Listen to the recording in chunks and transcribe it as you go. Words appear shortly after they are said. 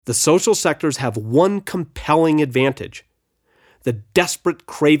The social sectors have one compelling advantage: the desperate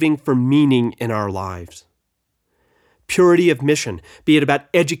craving for meaning in our lives. Purity of mission, be it about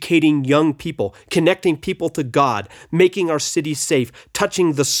educating young people, connecting people to God, making our cities safe,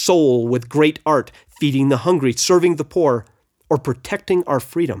 touching the soul with great art, feeding the hungry, serving the poor, or protecting our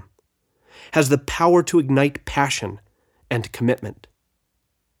freedom, has the power to ignite passion and commitment.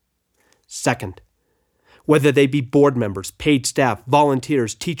 Second, whether they be board members, paid staff,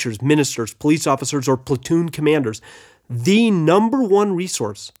 volunteers, teachers, ministers, police officers, or platoon commanders, the number one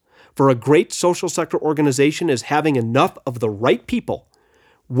resource for a great social sector organization is having enough of the right people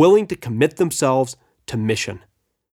willing to commit themselves to mission.